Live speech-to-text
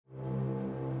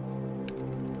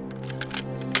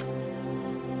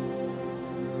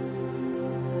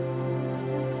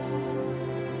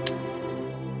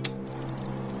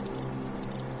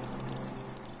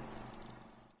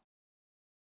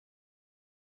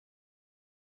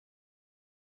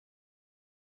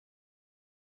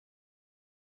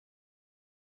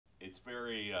it's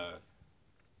very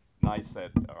nice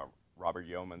that Robert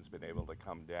Yeoman's been able to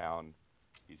come down.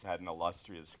 He's had an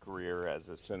illustrious career as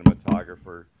a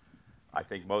cinematographer. I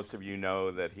think most of you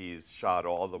know that he's shot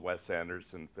all the Wes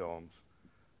Anderson films,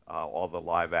 all the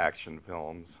live action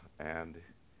films, and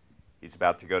he's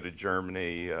about to go to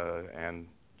Germany and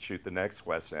shoot the next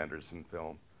Wes Anderson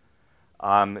film.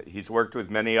 He's worked with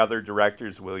many other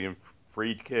directors, William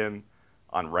Friedkin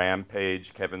on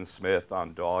Rampage, Kevin Smith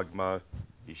on Dogma.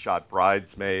 He shot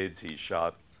Bridesmaids. He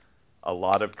shot a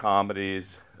lot of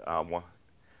comedies. One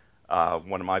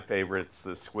of my favorites,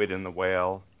 The Squid and the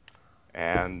Whale,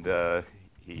 and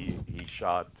he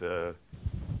shot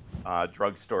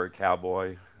Drugstore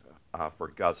Cowboy for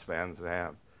Gus Van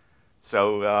Sant.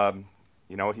 So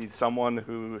you know, he's someone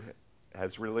who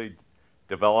has really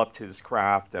developed his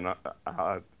craft, and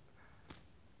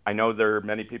I know there are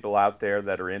many people out there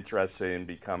that are interested in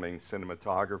becoming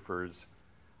cinematographers.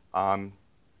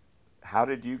 How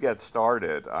did you get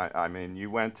started? I mean, you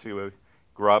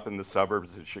grew up in the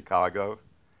suburbs of Chicago.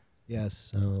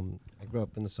 Yes, I grew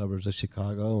up in the suburbs of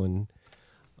Chicago, and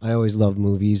I always loved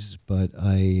movies, but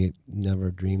I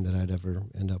never dreamed that I'd ever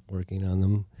end up working on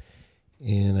them.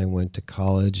 And I went to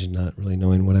college not really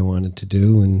knowing what I wanted to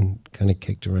do, and kind of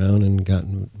kicked around and got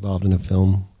involved in a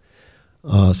film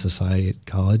society at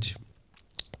college.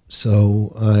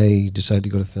 So I decided to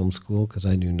go to film school because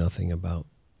I knew nothing about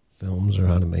films or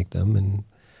how to make them. And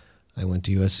I went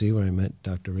to USC where I met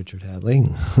Dr. Richard Hadley.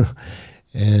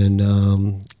 And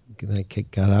I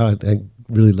got out. I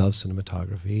really love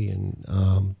cinematography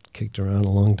and kicked around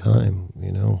a long time,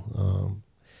 you know.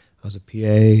 I was a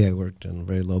PA. I worked on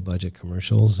very low-budget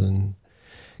commercials and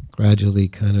gradually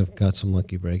kind of got some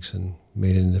lucky breaks and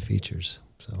made it into features.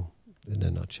 So in a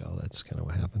nutshell, that's kind of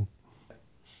what happened.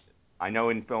 I know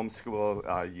in film school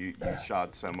you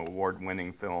shot some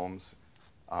award-winning films.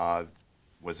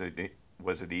 Was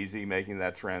it easy making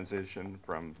that transition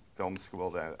from film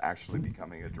school to actually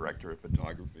becoming a director of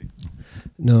photography?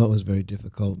 No, it was very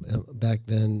difficult. Back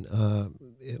then,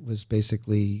 it was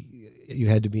basically you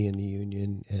had to be in the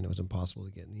union, and it was impossible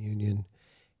to get in the union.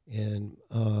 And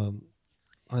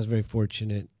I was very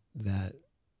fortunate that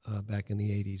back in the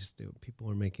 80s, people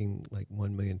were making like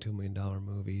 $1 million, $2 million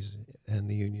movies, and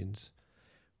the unions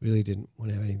really didn't want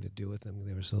to have anything to do with them.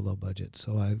 They were so low budget.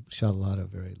 So I shot a lot of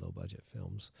very low budget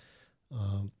films.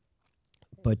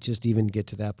 But just even get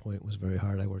to that point was very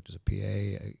hard. I worked as a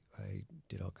PA. I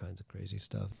did all kinds of crazy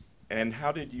stuff. And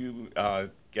how did you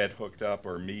get hooked up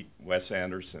or meet Wes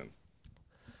Anderson?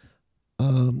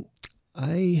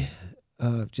 I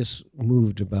just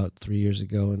moved about 3 years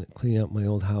ago, and cleaning out my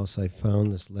old house, I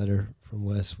found this letter from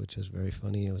Wes, which was very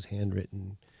funny. It was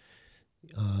handwritten.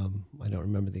 I don't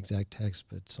remember the exact text,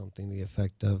 but something to the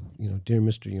effect of, you know, "Dear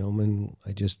Mr. Yeoman,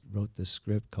 I just wrote this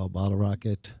script called Bottle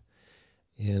Rocket,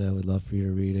 and I would love for you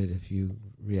to read it. If you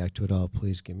react to it all,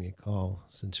 please give me a call.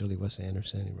 Sincerely, Wes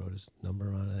Anderson." He wrote his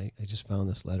number on it. I just found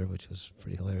this letter, which was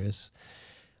pretty hilarious.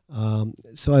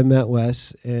 So I met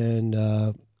Wes, and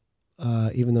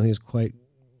even though he was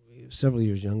several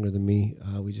years younger than me,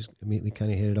 we just immediately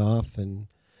kind of hit it off and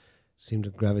seemed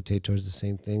to gravitate towards the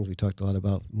same things. We talked a lot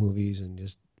about movies, and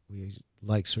just we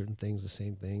liked certain things, the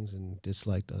same things, and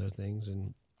disliked other things.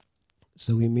 And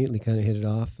so we immediately kind of hit it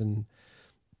off, and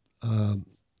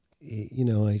you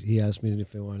know, he asked me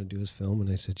if I wanted to do his film, and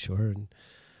I said sure. And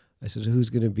I said, "Who's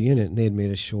going to be in it?" And they had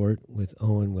made a short with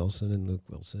Owen Wilson and Luke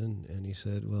Wilson, and he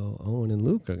said, "Well, Owen and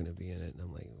Luke are going to be in it." And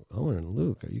I'm like, "Owen and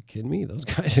Luke? Are you kidding me? Those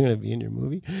guys are going to be in your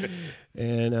movie?"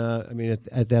 And I mean,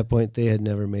 at that point, they had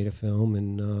never made a film,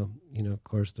 and you know, of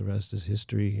course, the rest is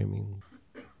history. I mean,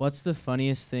 what's the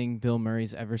funniest thing Bill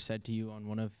Murray's ever said to you on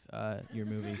one of your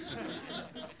movies?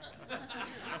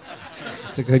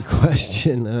 It's a good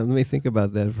question. Let me think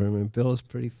about that for a minute. Bill is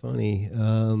pretty funny.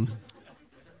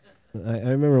 I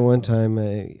remember one time,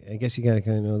 I guess you gotta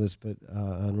kind of know this, but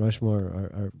on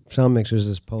Rushmore, our sound mixer is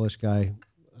this Polish guy,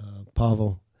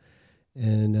 Pavel,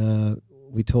 and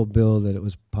we told Bill that it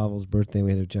was Pavel's birthday.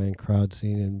 We had a giant crowd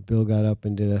scene, and Bill got up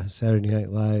and did a Saturday Night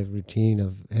Live routine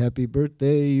of "Happy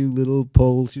birthday, you little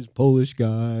Polish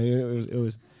guy." It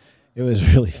was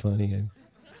really funny.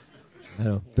 I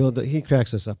don't know. Bill, he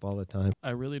cracks us up all the time.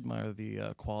 I really admire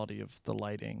the quality of the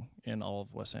lighting in all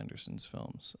of Wes Anderson's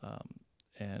films,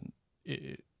 and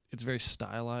it's very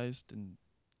stylized and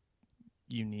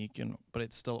unique, but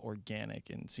it's still organic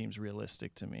and seems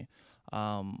realistic to me.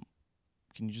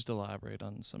 Can you just elaborate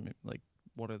on some, like,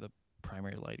 what are the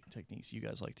primary lighting techniques you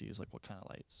guys like to use? Like, what kind of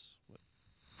lights?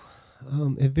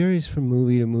 It varies from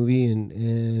movie to movie,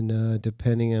 and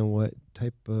depending on what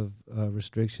type of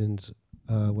restrictions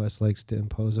Wes likes to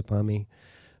impose upon me.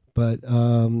 But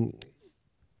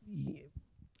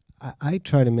I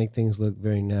try to make things look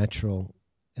very natural,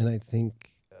 and I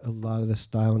think a lot of the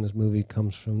style in this movie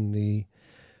comes from the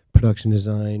production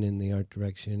design and the art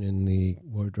direction and the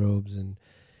wardrobes and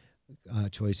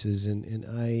choices, and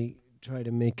I try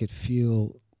to make it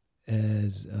feel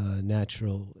as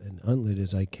natural and unlit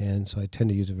as I can. So I tend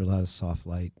to use a lot of soft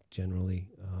light generally,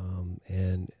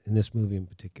 and in this movie in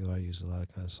particular, I use a lot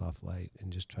of kind of soft light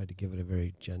and just tried to give it a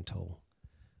very gentle,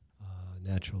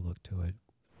 natural look to it.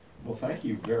 Well, thank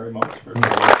you very much for